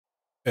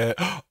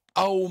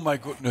Oh my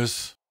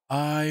goodness.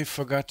 I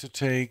forgot to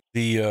take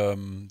the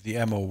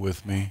ammo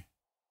with me.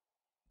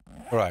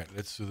 Alright,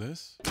 let's do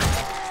this.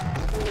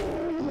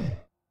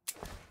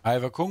 I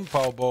have a Kung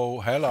Pao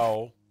bow.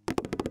 Hello.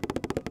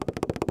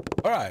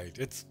 Alright,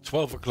 it's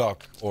 12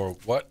 o'clock. Or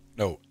what?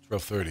 No,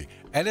 12:30.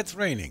 And it's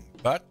raining.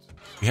 But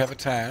we have a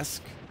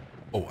task.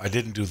 Oh, I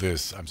didn't do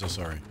this. I'm so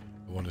sorry.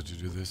 I wanted to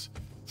do this.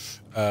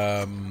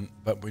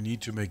 But we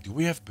need to make... Do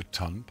we have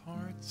baton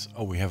parts?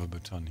 Oh, we have a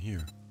baton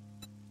here.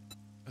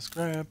 Let's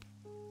grab.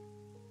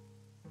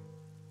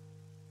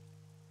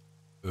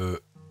 Don't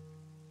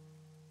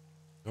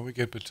we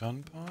get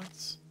baton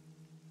parts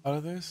out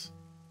of this?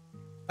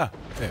 Ah,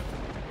 there.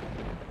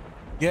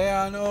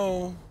 Yeah, I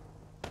know.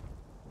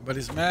 But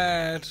he's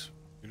mad.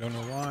 We don't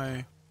know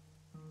why.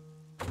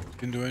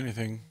 Didn't do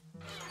anything.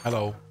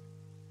 Hello.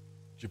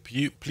 Could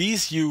you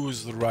please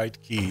use the right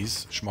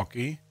keys,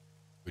 Schmocky,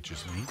 which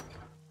is me.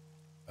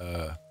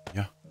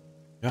 Yeah.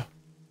 Yeah.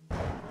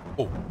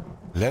 Oh,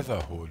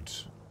 leather hood.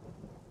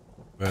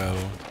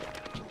 Well.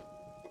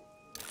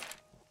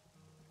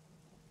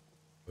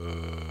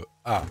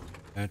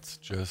 That's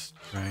just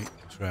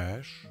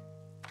trash.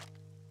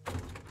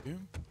 Yeah.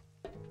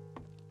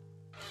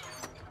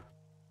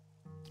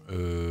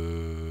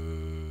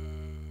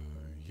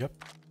 Yep.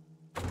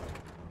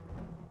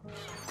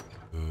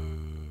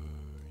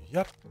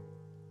 Yep.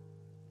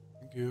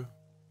 Thank you.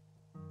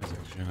 That's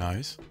actually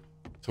nice.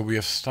 So we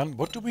have stun.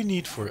 What do we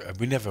need for...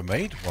 we never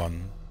made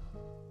one.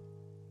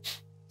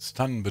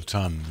 Stun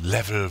baton.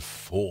 Level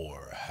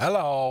 4.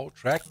 Hello.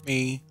 Track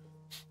me.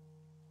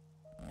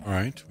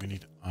 Alright. We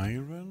need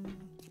iron.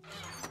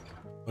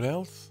 What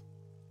else?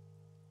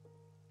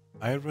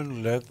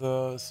 Iron,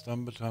 leather,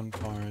 stun baton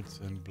parts,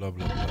 and blah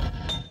blah blah.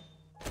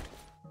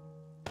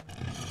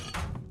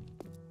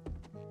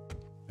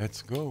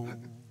 Let's go.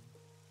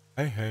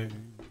 Hey, hey.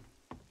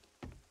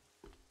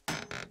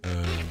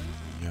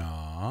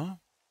 Yeah.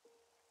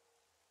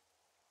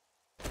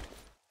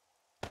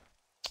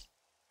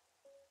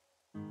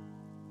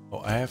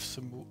 Oh, I have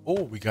some...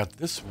 Oh, we got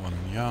this one,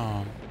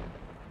 yeah.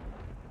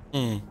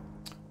 I'm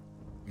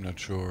not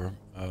sure.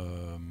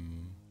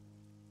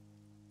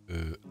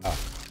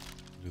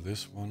 Do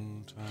this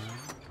one time.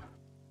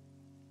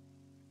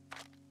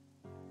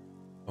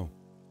 Oh.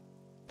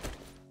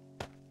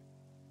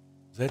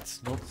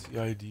 That's not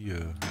the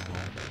idea.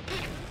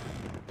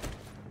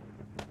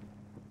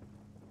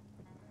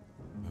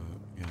 No.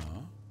 Yeah,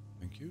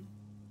 thank you.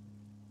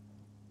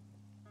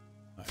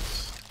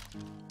 Nice.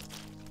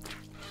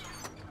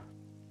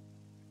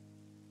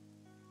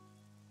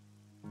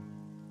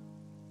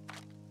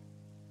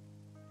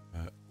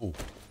 Oh.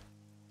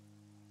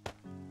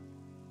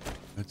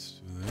 Let's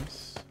do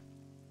this.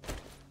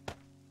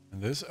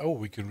 And this. Oh,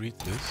 we can read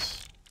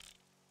this.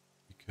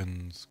 We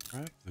can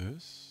scrap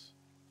this.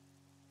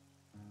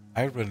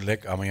 Iron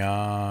leg. I mean,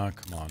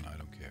 come on. I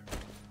don't care.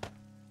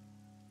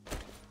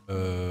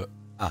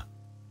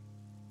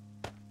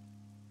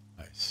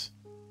 Nice.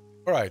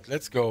 All right,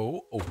 let's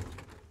go. Oh.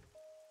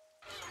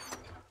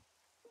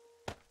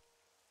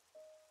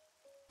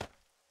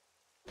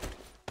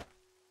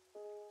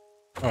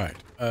 All right.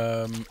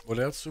 What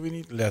else do we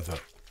need? Leather.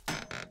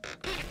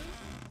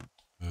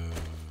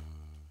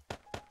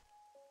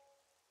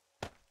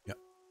 Yeah.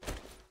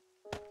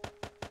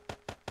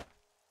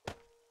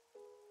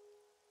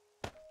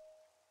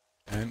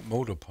 And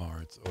motor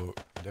parts or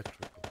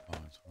electrical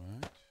parts,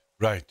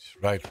 right?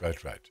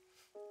 Right.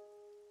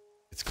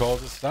 It's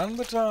called a stun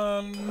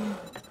baton.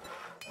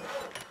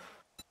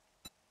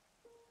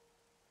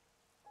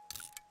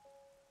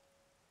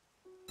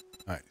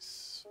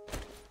 Nice.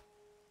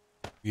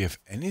 We have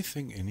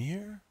anything in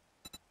here?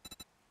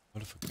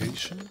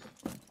 Modification?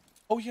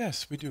 Oh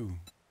yes, we do.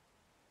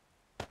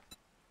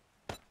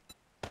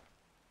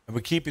 And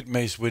we keep it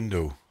maze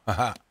window.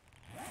 Haha.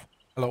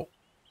 Hello.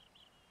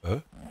 Huh?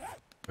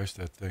 Where's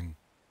that thing?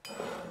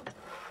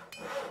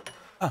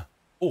 Ah.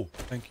 Oh,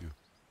 thank you.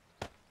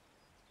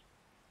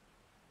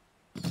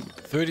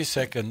 30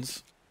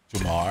 seconds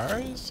to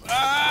Mars.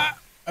 Ah!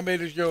 I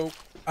made a joke.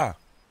 Ah.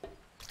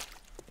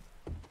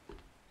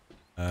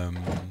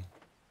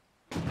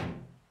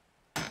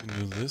 Can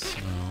do this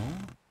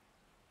now.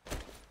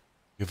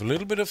 We have a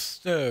little bit of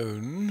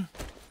stone.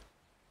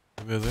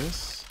 With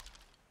this.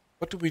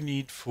 What do we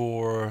need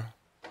for...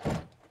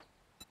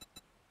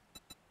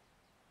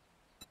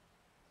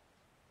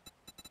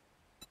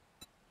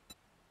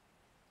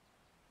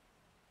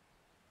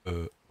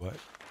 what?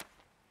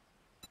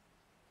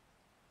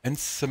 And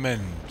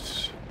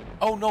cement.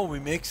 Oh no, we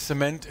make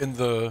cement in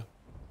the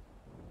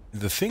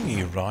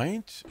thingy,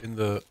 right? In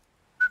the...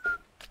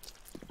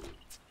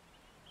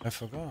 I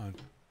forgot.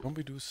 Don't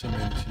we do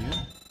cement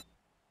here?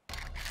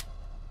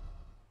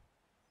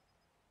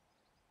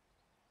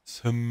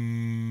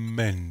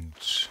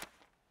 Cement.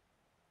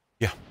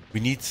 Yeah, we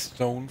need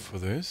stone for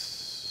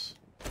this.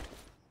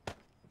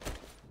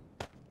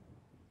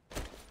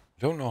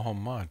 Don't know how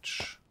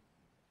much.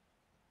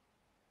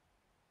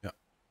 Yeah.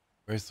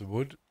 Where's the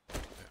wood? There.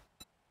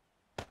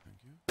 Thank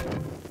you.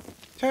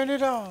 Turn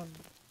it on.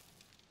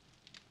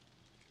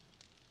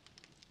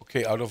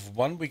 Okay, out of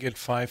 1 we get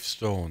 5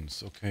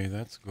 stones. Okay,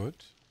 that's good.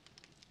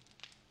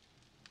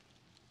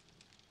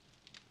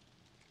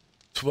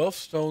 12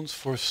 stones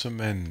for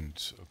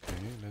cement. Okay,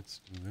 let's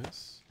do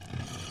this.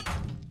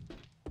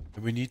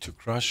 And we need to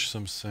crush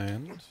some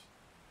sand.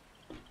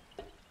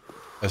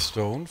 A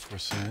stone for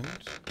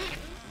sand.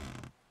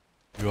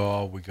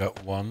 Yeah, we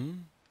got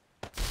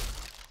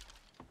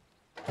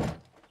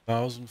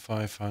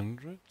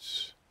 1,500.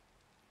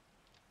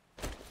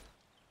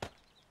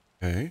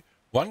 Okay.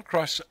 1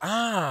 crush.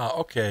 Ah,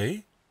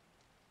 okay.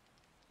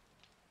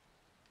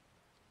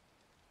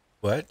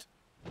 What?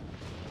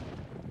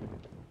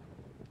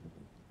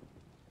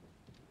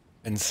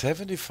 And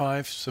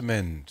 75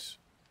 cement.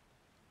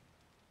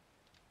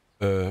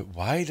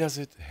 Why does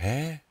it...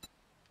 Huh?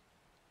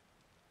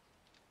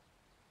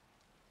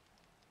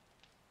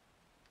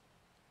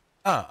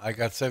 Ah, I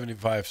got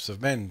 75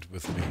 cement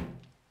with me.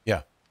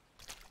 Yeah.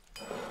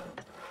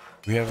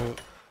 We have a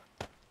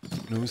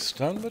new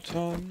stun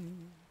baton.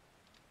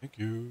 Thank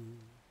you.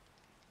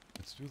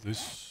 Let's do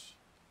this.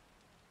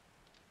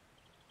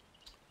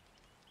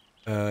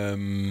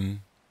 Huh?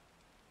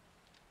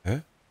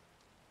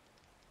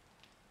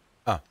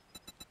 Ah.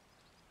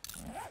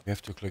 We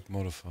have to click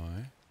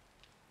modify.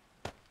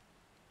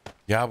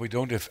 Yeah, we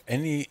don't have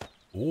any...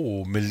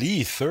 Oh,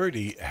 melee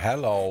 30.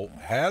 Hello.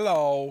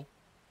 Hello.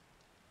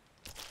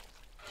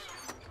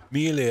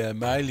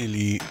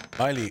 Miley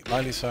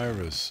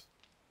Cyrus.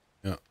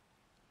 Yeah.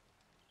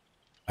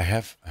 I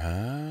have...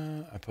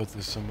 I put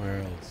this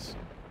somewhere else.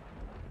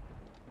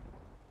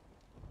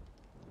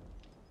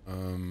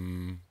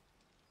 Okay.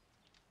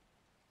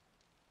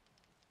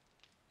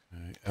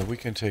 And we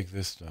can take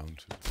this down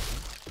too.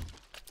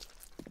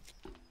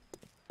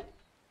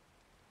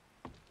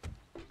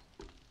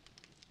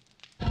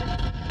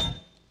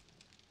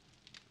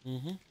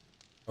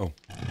 Oh.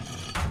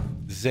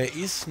 There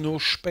is no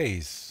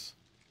space,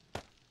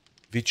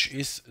 which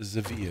is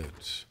the weird.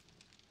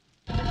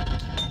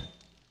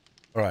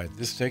 Alright,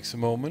 this takes a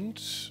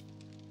moment.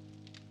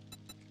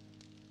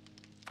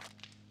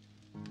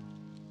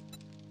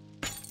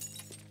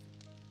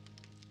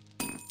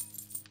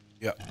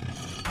 Yeah.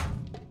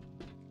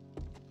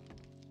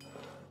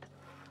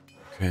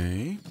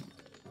 Okay.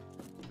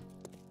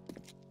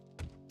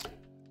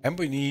 And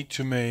we need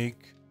to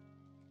make...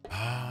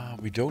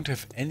 we don't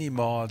have any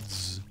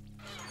mods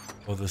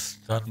for the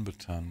stun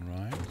baton,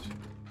 right?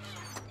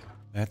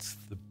 That's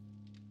the...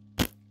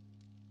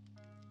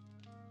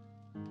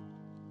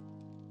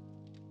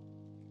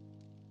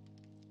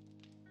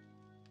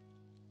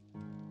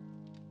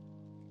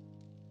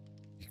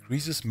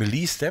 Decreases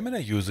melee stamina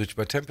usage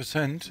by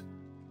 10%.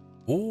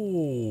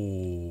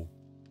 Oh.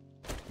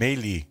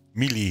 Melee.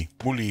 Melee.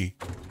 Mully.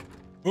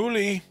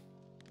 Mully.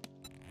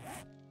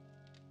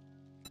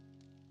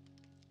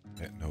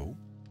 No.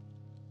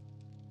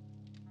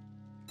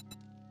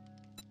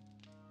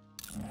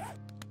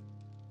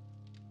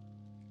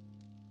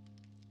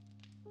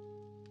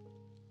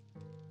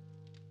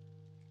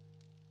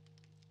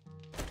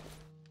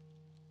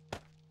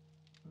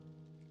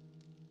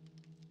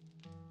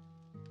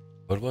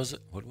 What was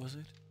it? What was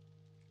it?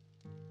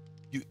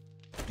 You...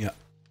 Yeah.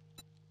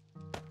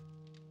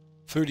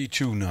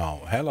 32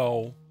 now.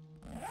 Hello.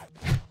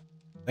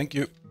 Thank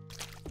you.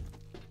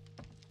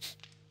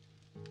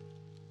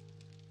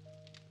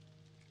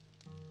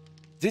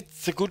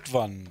 That's a good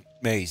one,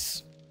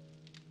 Mace.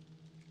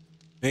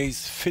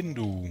 Mace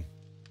Findu.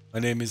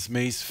 My name is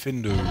Mace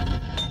Findu.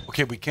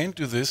 Okay, we can't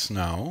do this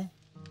now.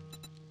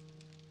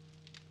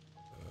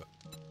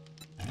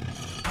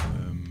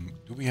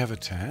 Do we have a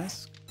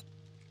task?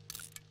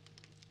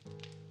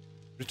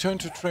 Return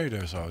to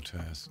traders, our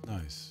task.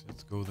 Nice.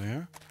 Let's go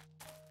there.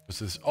 Because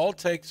this all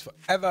takes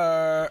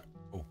forever.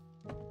 Oh.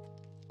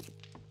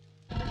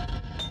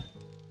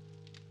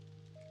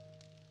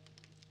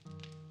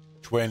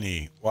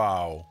 $20.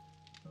 Wow.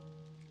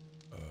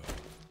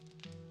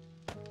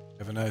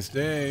 Have a nice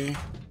day.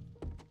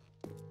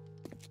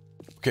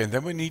 Okay, and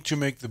then we need to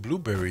make the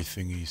blueberry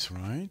thingies,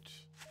 right?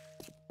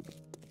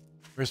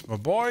 Where's my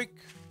bike?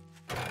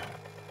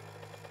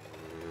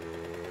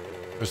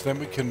 Because then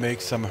we can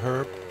make some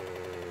herb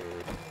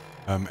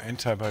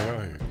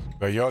antibiotics.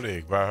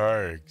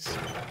 Biotics.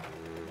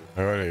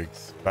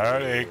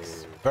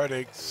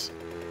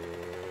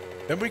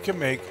 Then we can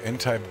make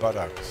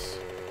antibiotics.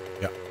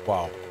 Yeah,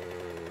 wow.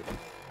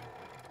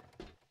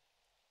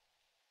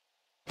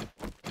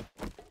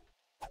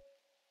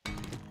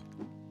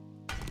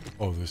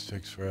 Oh, this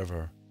takes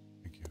forever.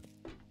 Thank you.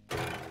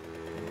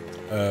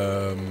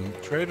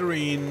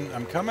 Traderine,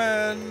 I'm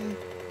coming.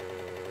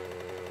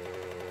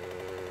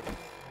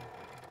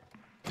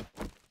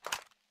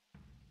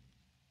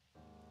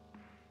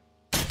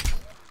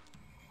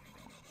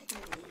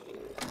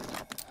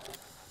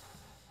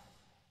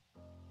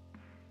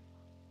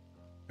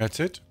 That's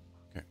it?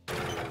 Okay.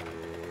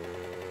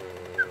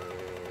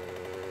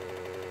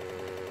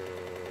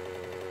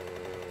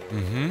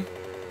 Mm-hmm.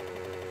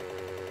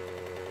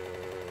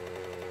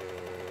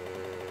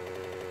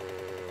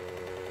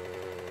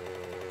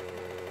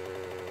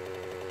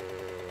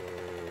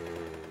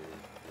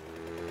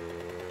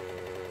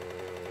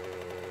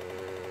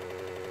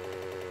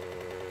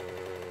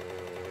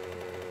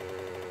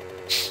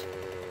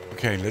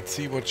 Okay, let's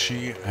see what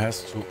she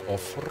has to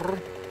offer.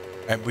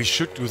 And we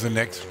should do the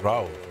next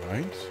route,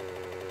 right?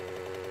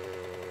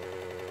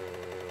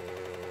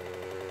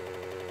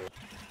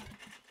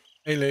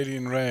 Hey, lady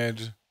in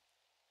red.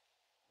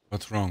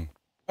 What's wrong?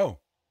 Oh.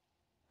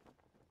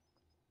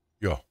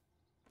 Yeah.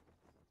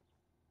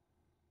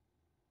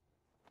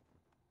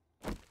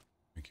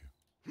 Thank you.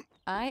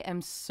 I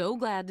am so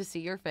glad to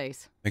see your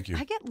face. Thank you.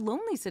 I get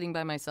lonely sitting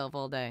by myself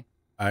all day.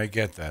 I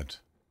get that.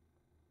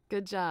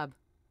 Good job.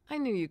 I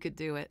knew you could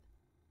do it.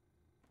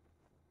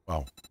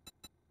 Wow.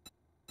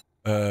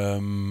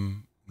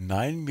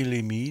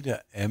 9mm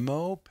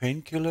ammo,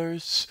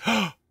 painkillers.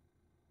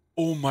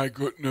 Oh my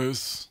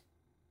goodness.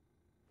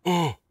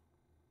 Oh.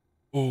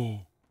 Oh.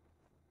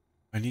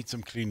 I need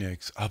some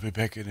Kleenex. I'll be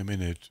back in a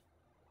minute.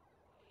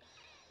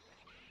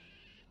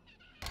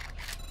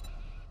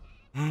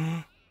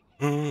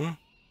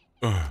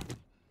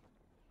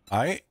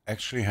 I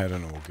actually had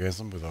an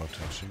orgasm without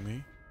touching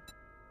me.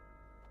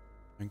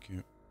 Thank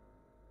you.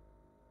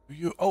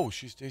 Oh,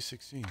 she's day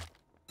 16.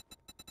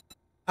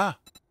 Ah,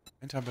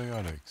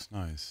 antibiotics.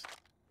 Nice.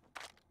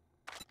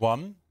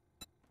 One.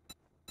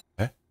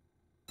 Eh?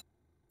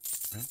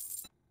 Okay.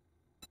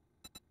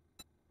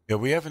 Yeah,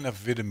 we have enough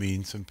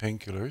vitamins and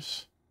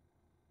painkillers.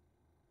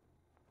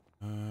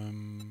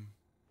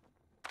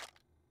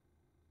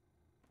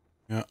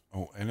 Yeah.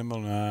 Oh,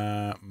 animal.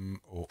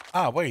 Oh.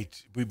 Ah,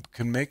 wait. We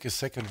can make a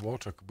second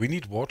water. We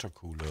need water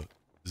cooler.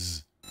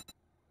 Zzz.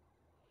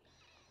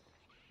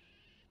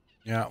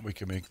 Yeah, we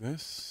can make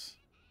this.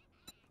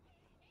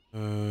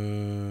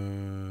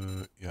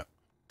 Yeah.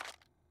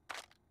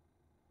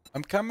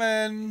 I'm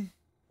coming.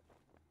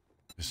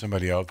 There's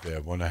somebody out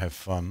there. Want to have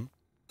fun?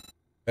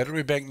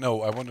 Battery bank?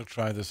 No, I want to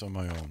try this on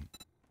my own.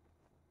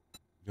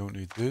 Don't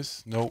need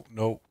this. No,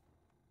 no,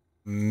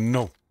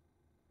 no.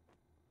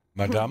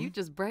 Madame? You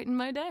just brightened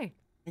my day.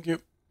 Thank you.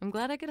 I'm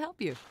glad I could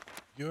help you.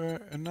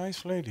 You're a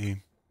nice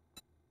lady.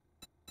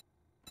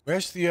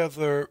 Where's the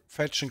other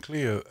fetch and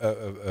clear?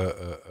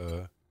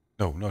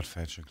 No, not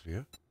fetch and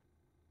clear.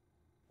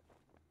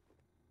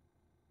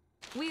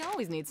 We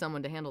always need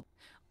someone to handle...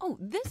 Oh,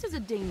 this is a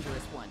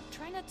dangerous one.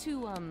 Try not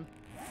to,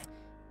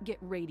 get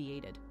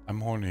radiated.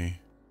 I'm horny.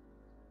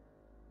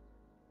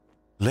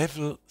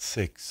 Level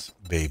 6,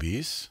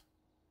 babies.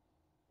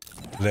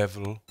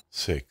 Level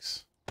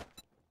 6.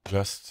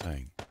 Just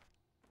saying.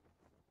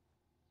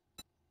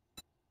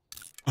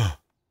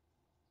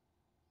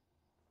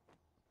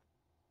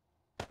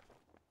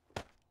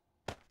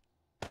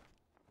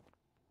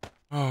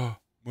 Oh,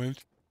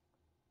 wait.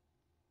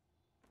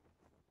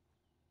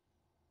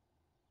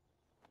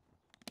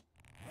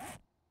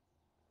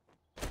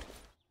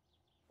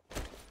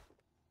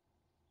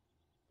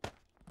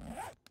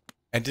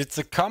 And it's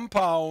a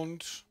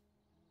compound.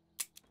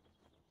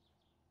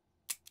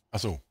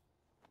 Ach so.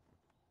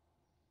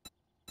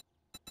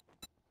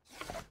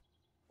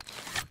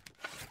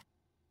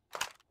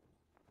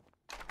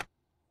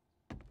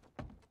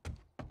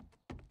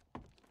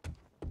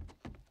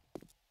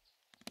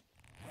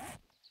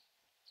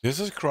 This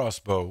is a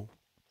crossbow.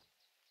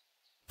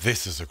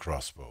 This is a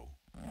crossbow.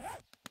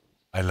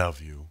 I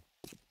love you.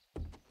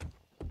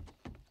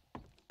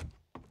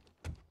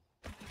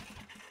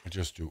 I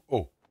just do.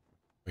 Oh,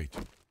 wait.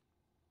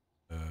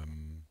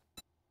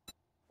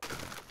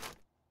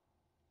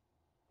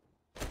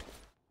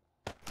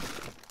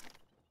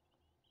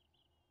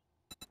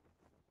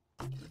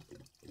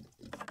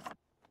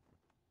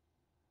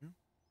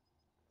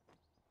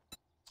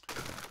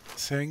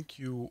 Thank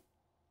you.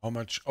 How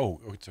much?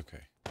 Oh, it's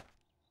okay.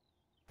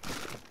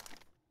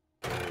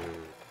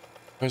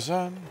 Cause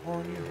I'm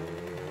horny, horny, horny.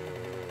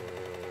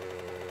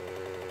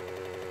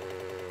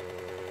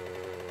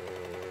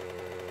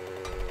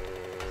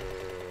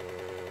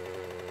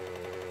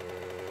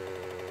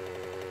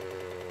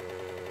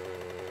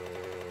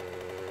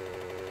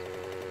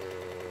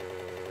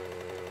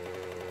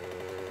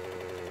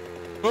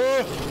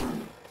 Oh!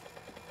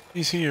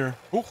 He's here.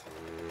 Oh.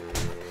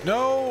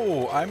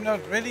 No, I'm not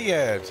ready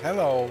yet.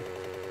 Hello.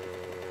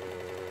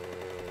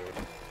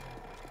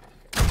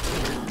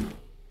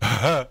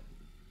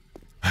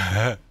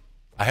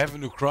 I have a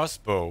new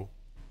crossbow.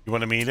 You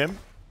want to meet him?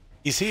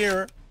 He's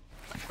here.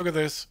 Look at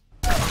this.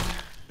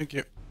 Thank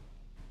you.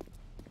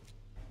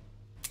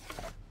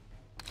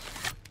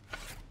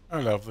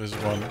 I love this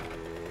one.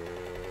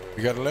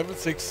 We got a level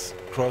 6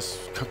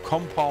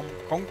 Kung Pao,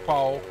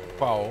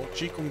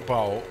 Chi Kung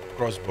Pao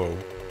crossbow.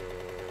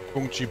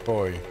 Kung Chi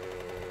Poi.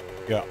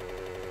 Yeah.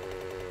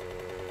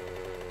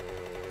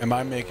 Am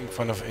I making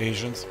fun of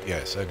Asians?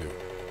 Yes, I do.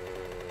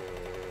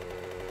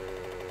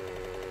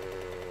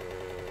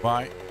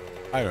 Why?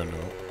 I don't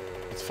know.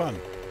 It's fun.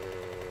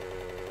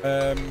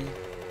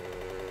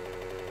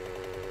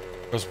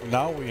 Because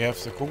now we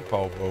have the Kung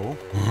Pao bow.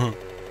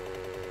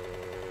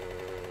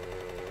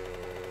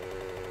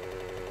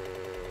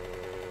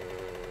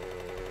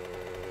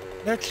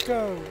 Let's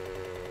go.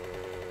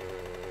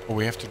 Oh,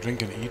 we have to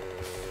drink and eat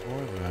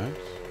before that.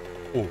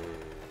 Oh.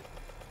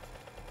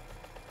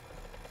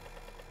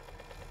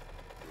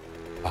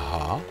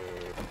 Aha.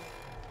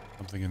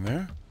 Something in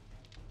there?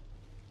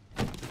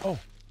 Oh,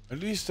 at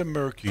least a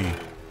murky.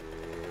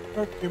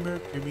 Murky,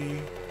 murky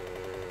me.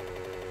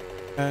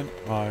 And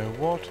my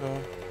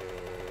water.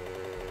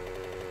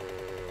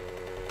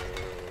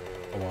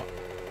 Oh, what?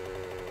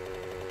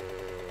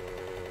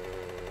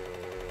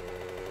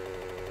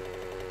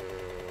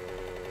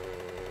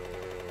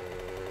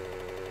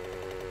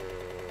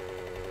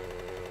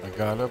 I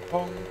got a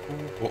pong.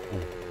 Oh, oh,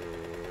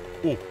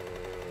 oh.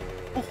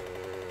 Oh.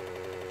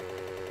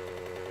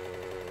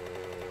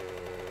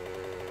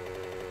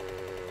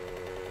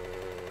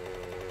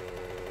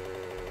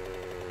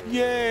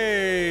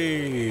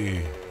 Yay!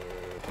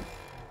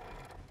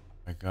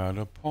 I got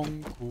a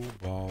ponku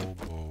bow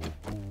bow.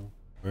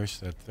 Where's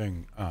that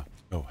thing? Ah,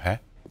 no, huh?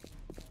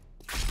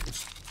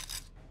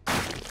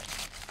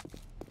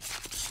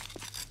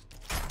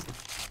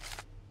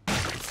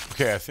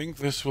 Okay, I think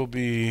this will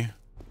be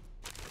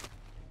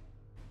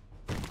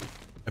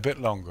a bit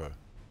longer.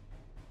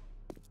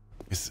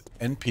 Is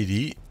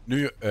NPD New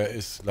York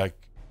is like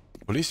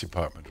police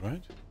department,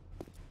 right?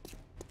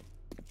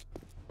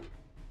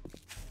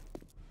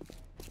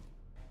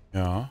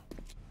 Yeah.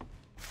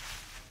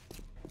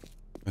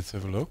 Let's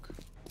have a look.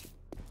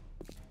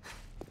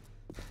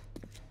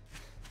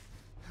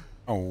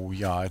 Oh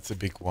yeah, it's a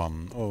big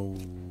one. Oh.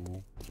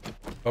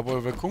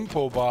 Babbe Kung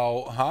Po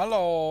Bao.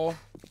 Hello.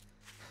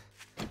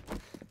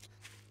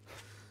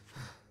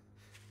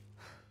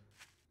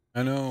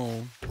 I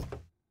know.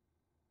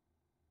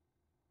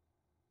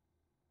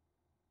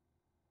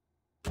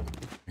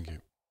 Thank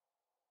you.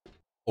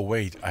 Oh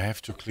wait, I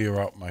have to clear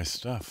out my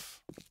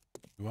stuff.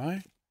 Do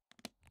I?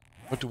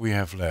 What do we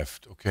have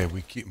left? Okay,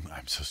 we keep...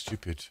 I'm so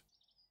stupid.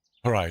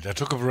 Alright, I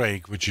took a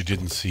break, which you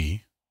didn't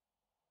see.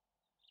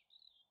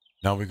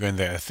 Now we're going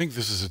there. I think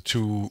this is a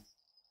two...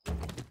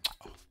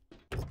 Oh,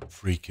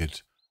 freak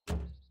it.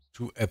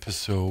 2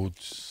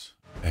 episodes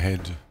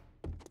ahead.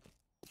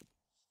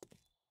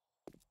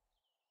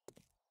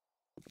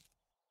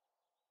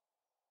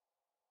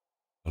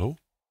 Hello?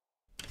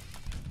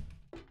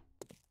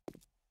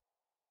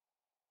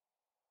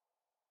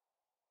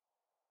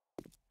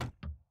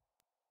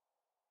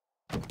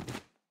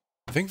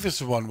 I think this is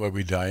the one where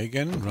we die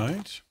again,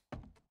 right?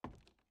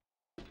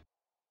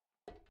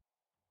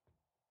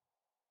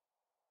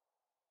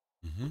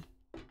 Mm-hmm.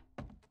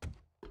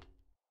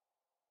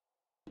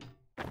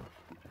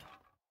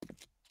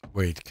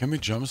 Wait, can we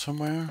jump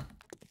somewhere?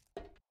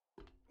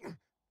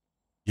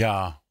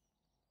 Yeah.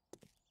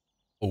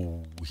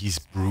 Oh, he's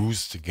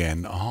bruised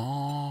again.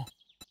 Oh,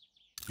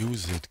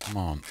 use it. Come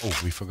on. Oh,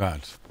 we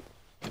forgot.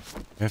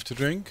 We have to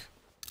drink?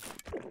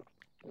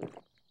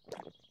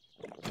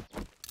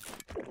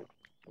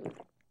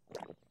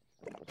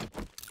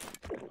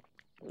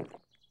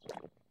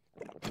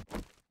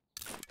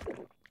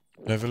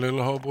 Have a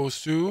little hobo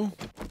stew?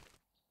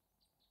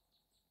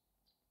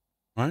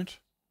 Right?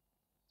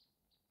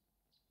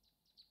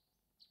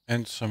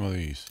 And some of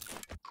these.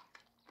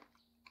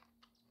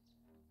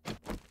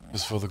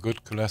 This is for the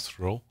good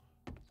cholesterol.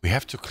 We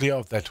have to clear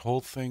out that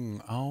whole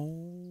thing.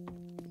 Ow.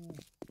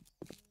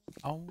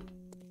 Ow.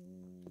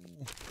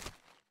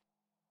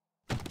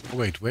 Oh,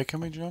 wait, where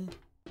can we jump?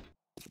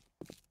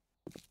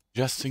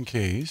 Just in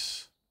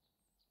case.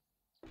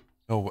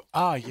 Oh,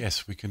 ah,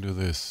 yes, we can do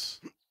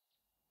this.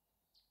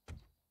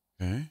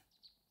 Okay.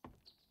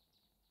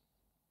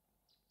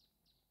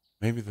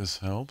 Maybe this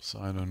helps.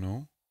 I don't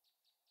know.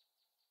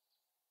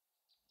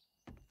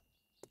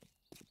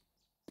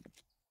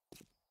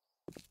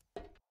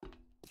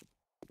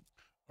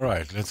 All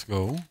right, let's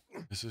go.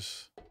 This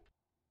is...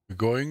 We're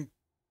going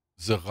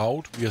the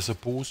route we are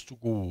supposed to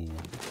go.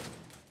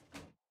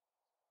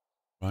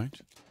 Right?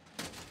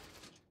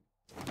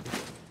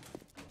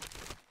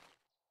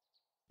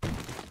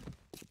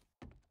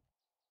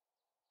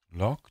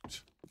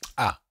 Locked.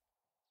 Ah.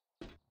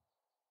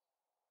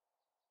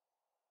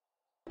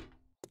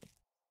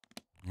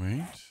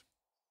 Wait.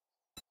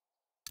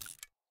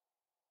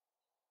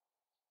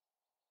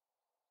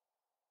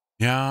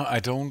 Yeah, I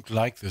don't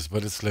like this,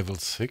 but it's level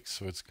 6,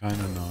 so it's kind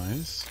of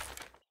nice.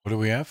 What do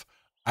we have?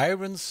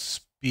 Iron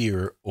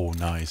Spear. Oh,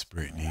 nice,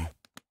 Brittany.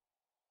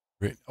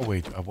 Oh,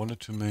 wait, I wanted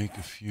to make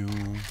a few...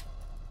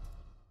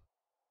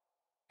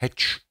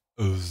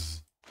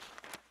 hatches.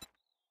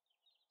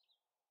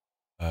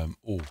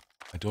 Oh,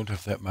 I don't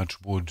have that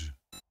much wood.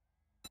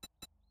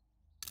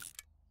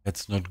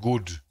 That's not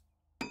good.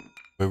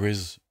 Where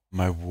is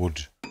my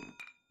wood?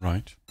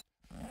 Right.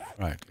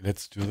 Right,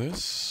 let's do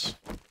this.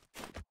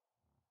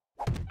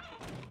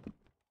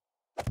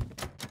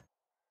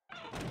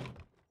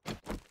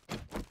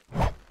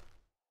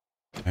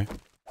 Okay.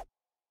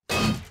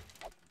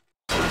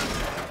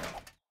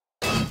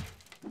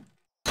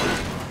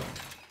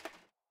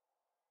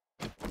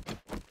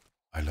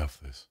 I love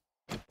this.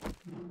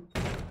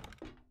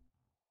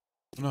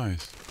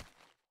 Nice.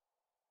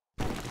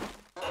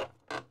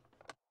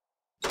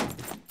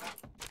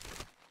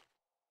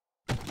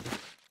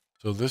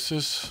 So this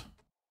is...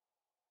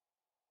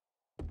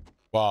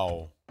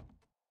 Wow.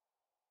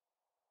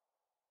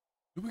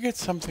 Do we get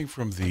something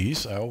from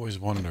these? I always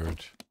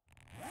wondered.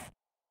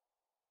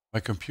 My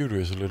computer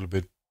is a little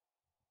bit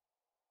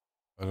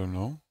I don't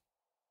know.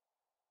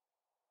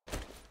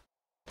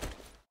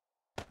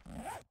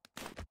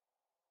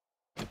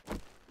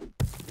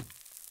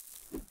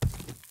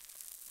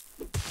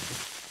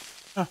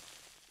 Huh.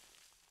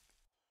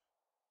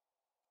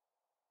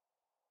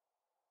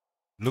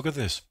 Look at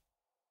this.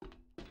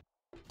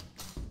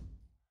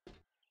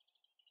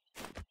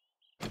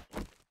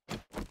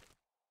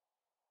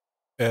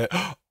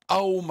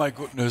 Oh my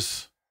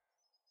goodness.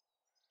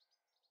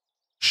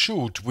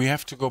 Shoot, we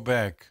have to go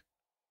back.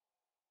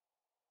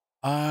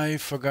 I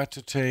forgot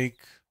to take...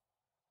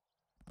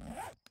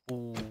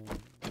 Oh.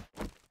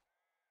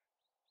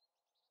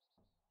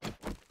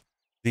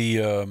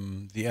 The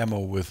ammo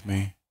with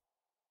me.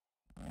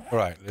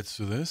 Alright, let's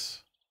do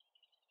this.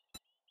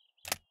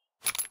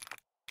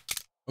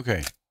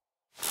 Okay.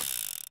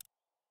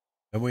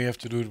 Then we have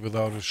to do it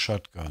without a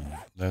shotgun.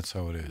 That's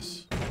how it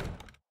is.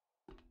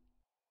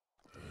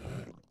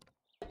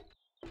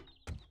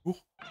 Ooh.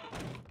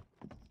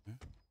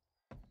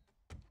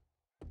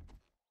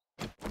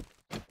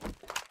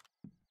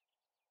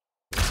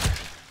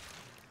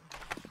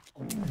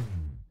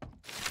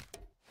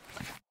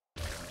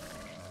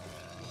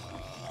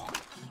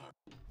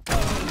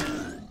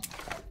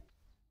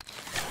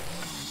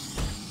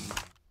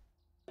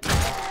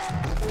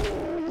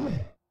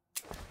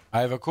 I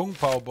have a Kung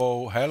Pao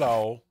bow.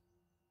 Hello.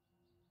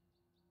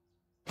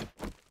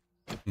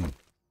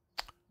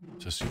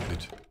 So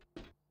stupid.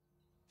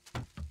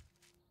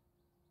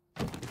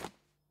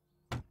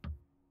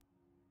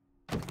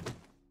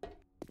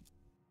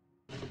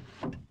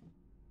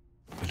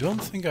 I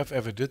don't think I've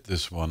ever did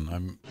this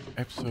one.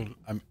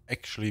 I'm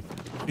actually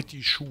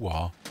pretty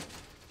sure.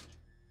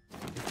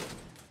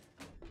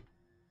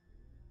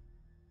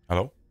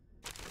 Hello?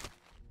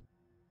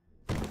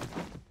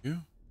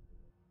 You?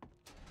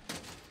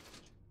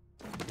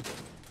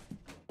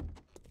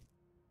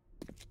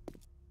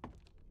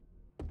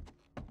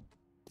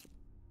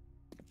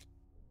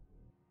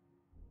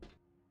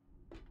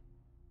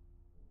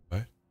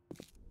 What?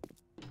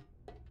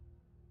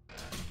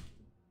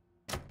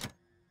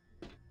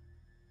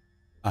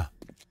 Ah.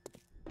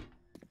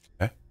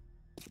 Eh?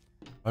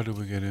 How do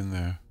we get in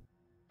there?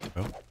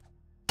 Well.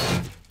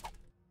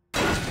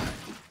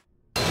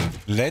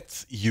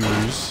 Let's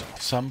use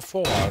some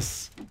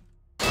force.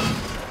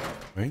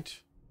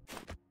 Wait.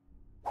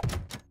 Is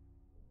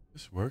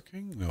this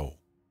working? No.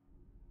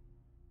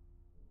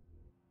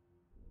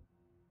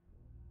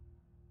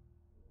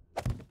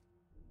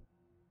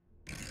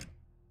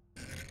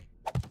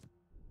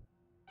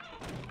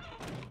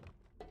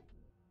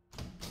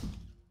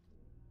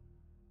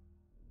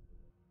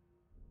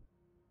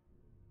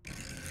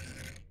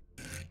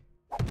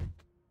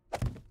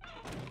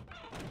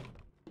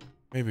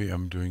 Maybe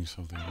I'm doing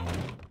something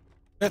wrong.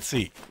 Let's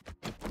see.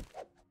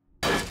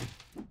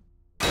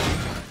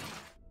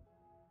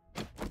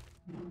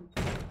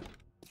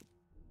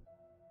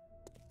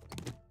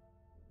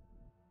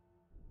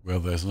 Well,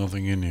 there's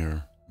nothing in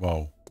here.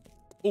 Wow.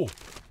 Oh.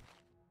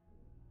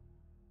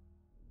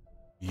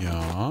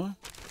 Yeah.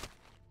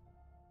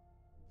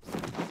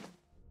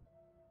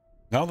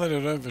 Now that I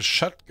don't have a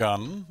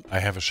shotgun, I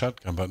have a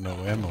shotgun but no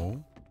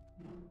ammo.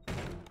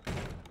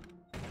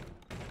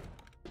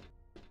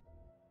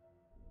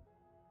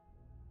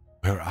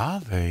 Where are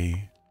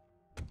they?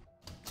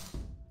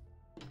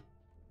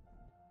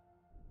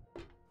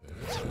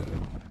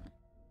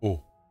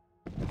 Oh.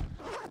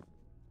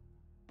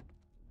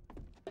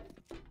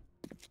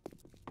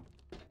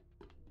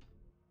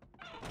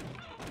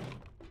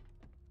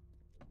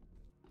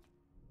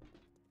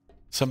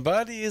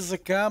 Somebody is a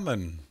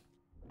coming.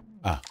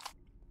 Ah.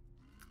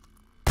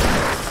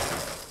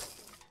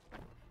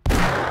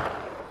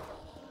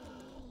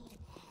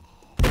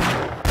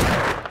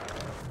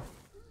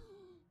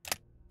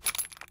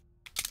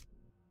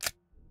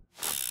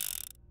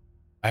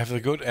 I have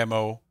the good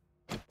ammo.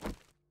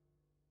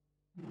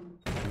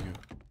 Thank you.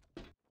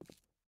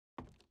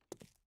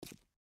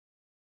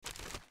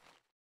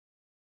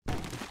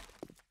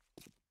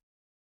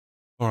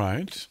 All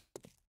right.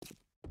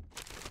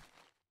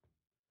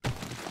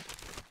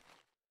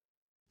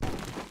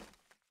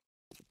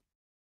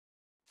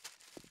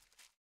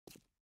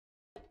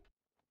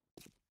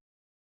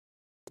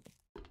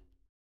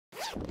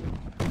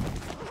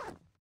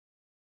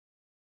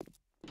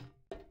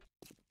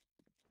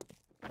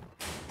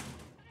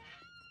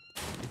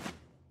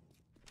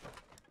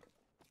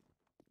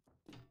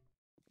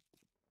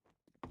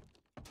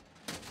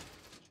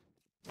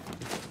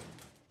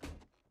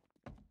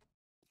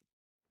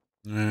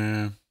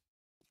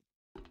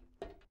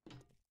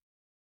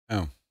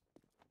 Oh.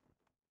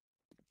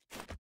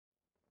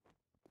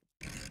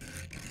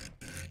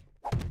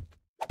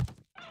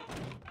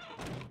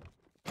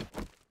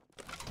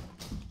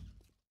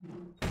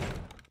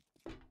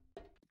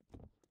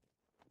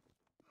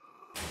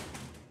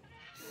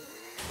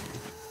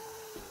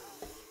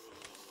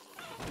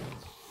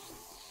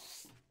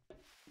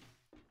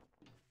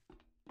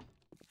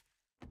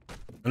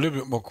 A little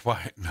bit more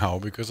quiet now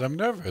because I'm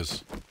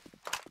nervous.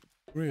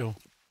 Real.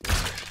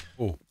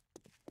 Oh.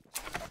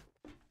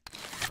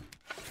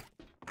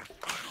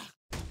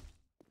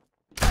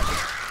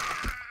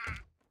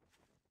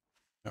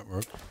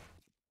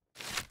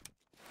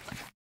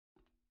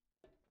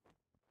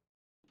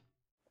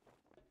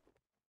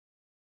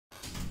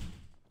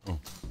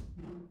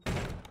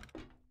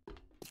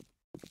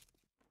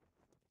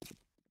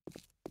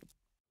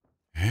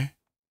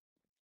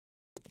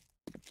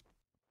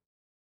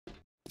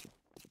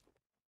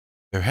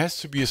 There has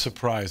to be a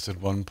surprise at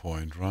one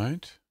point,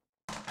 right?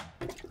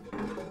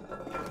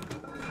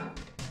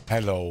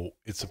 Hello,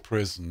 it's a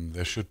prison.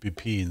 There should be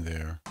pee in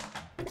there.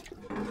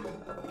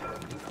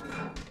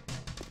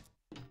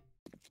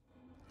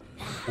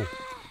 Oh.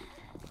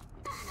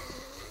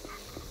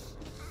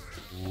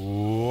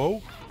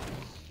 Whoa.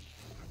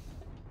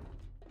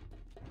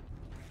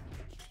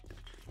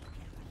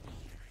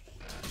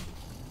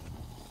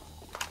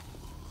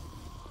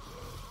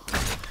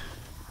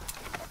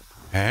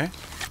 Huh?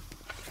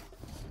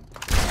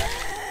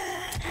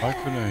 Why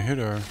couldn't I hit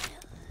her?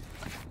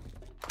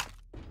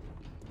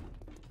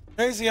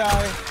 Crazy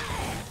Eye!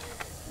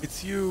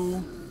 It's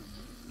you!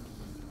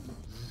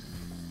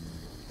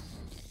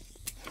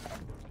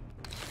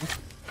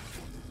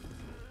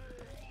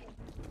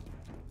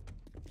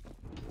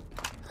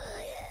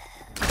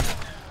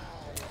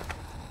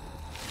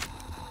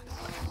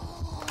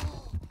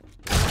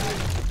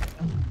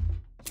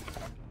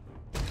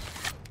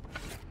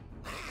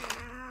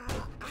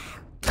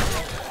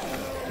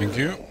 Thank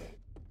you.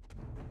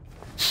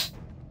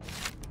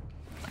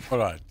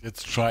 Alright,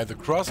 let's try the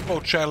crossbow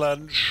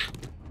challenge.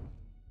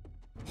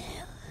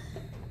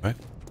 What?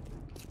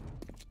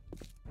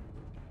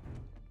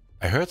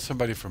 I heard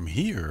somebody from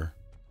here.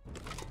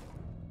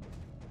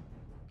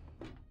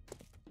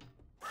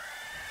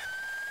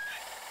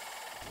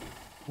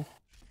 Oh.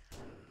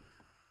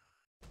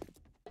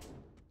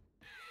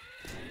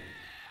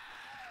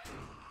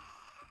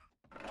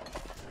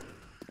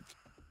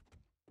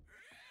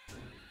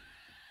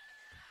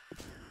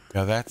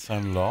 Yeah, that's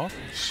unlocked.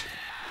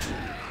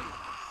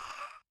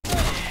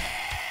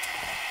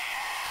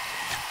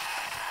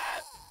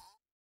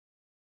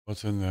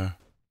 What's in there?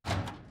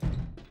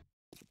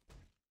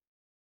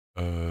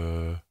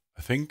 I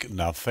think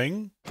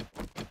nothing.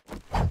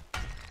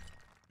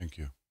 Thank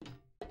you.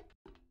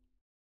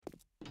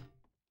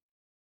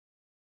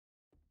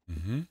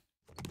 Mm-hmm.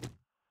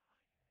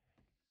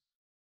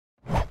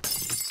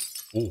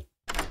 Oh.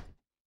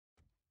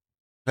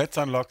 Let's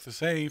unlock the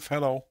safe.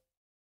 Hello.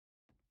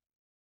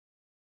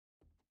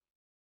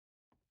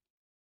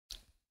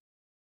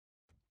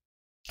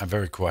 I'm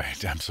very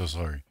quiet. I'm so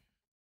sorry.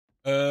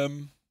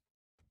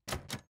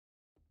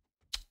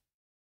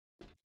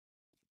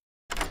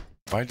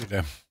 Why did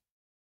I...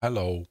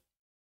 Hello.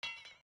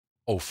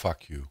 Oh,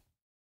 fuck you.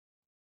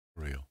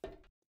 For real.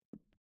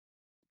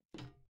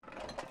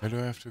 Where do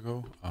I have to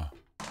go? Ah.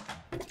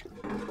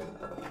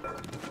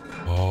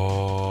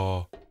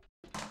 Oh.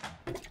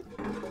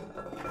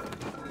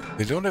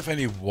 They don't have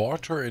any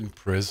water in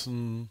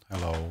prison.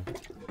 Hello.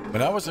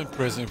 When I was in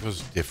prison, it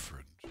was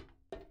different.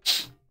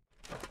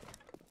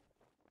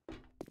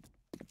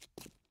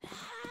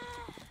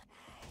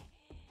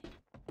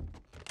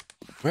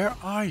 Where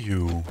are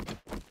you?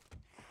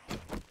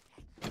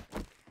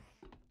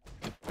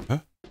 Huh?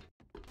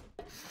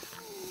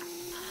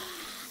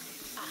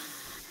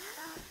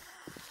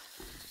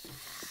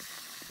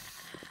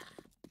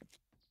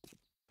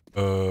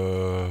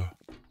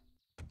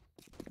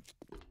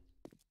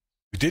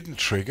 We didn't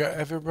trigger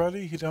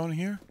everybody down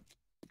here?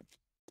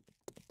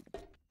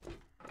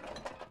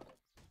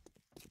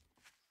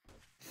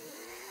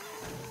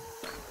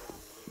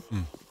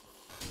 Hmm.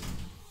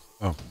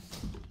 Oh.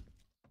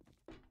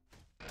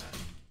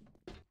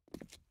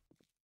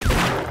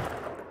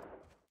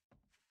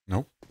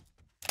 Nope.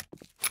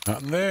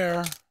 Nothing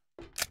there.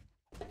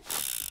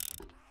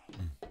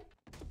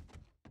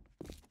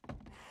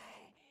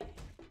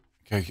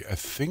 Okay, I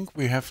think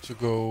we have to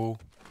go...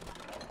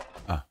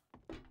 Ah.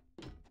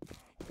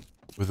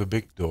 With a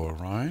big door,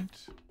 right?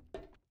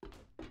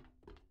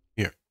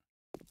 Here.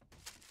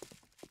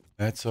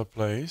 That's our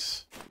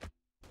place.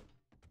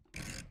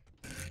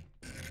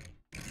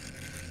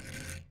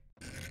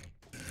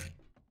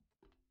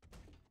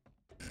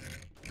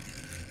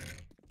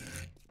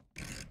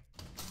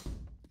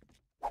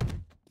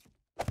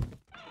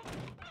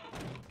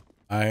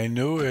 I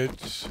knew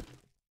it.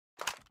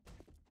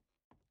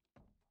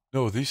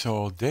 No, these are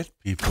all dead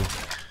people.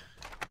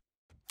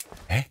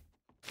 Eh?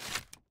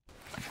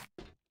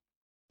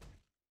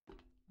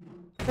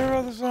 Where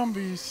are the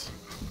zombies?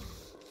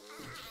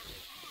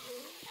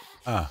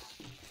 Ah.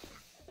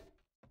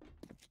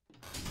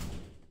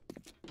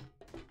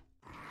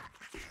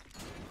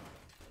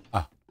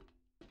 Ah.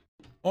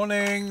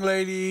 Morning,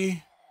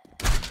 lady.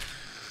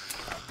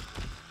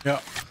 Ja.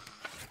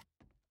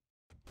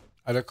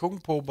 Alter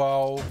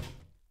Kung-Po-Bau.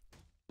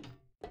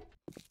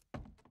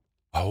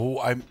 Oh,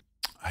 I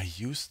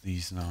use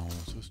these now.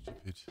 So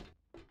stupid.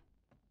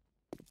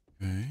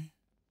 Okay.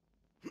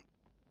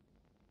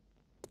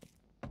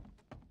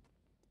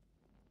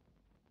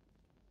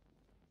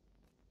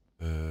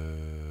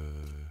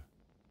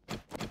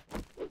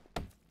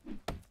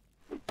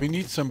 We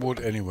need some wood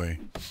anyway.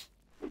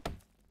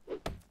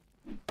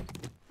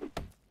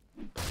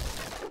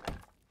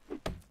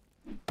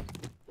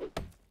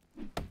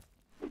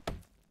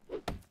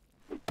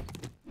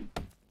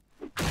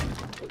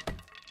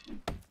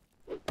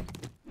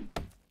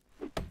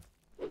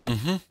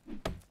 Mm-hmm.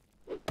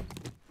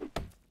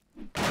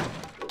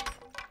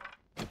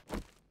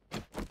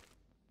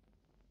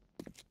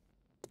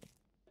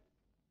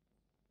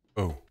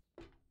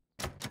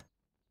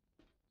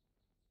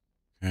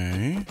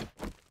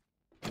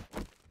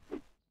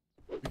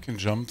 can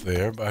jump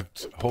there,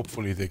 but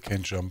hopefully they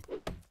can jump.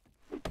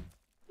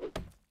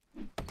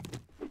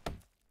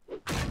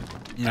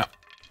 No.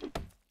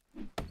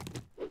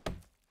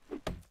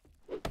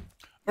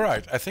 All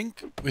right, I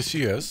think we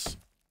see us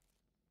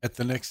at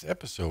the next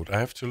episode. I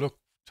have to look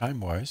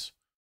time-wise.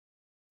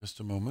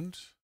 Just a moment.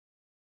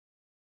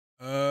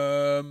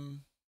 How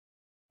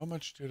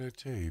much did I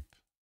tape?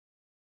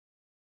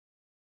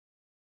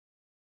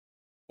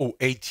 Oh,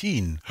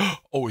 18.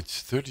 Oh,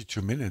 it's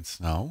 32 minutes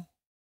now.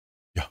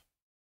 Yeah.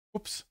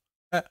 Oops.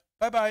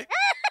 Bye-bye.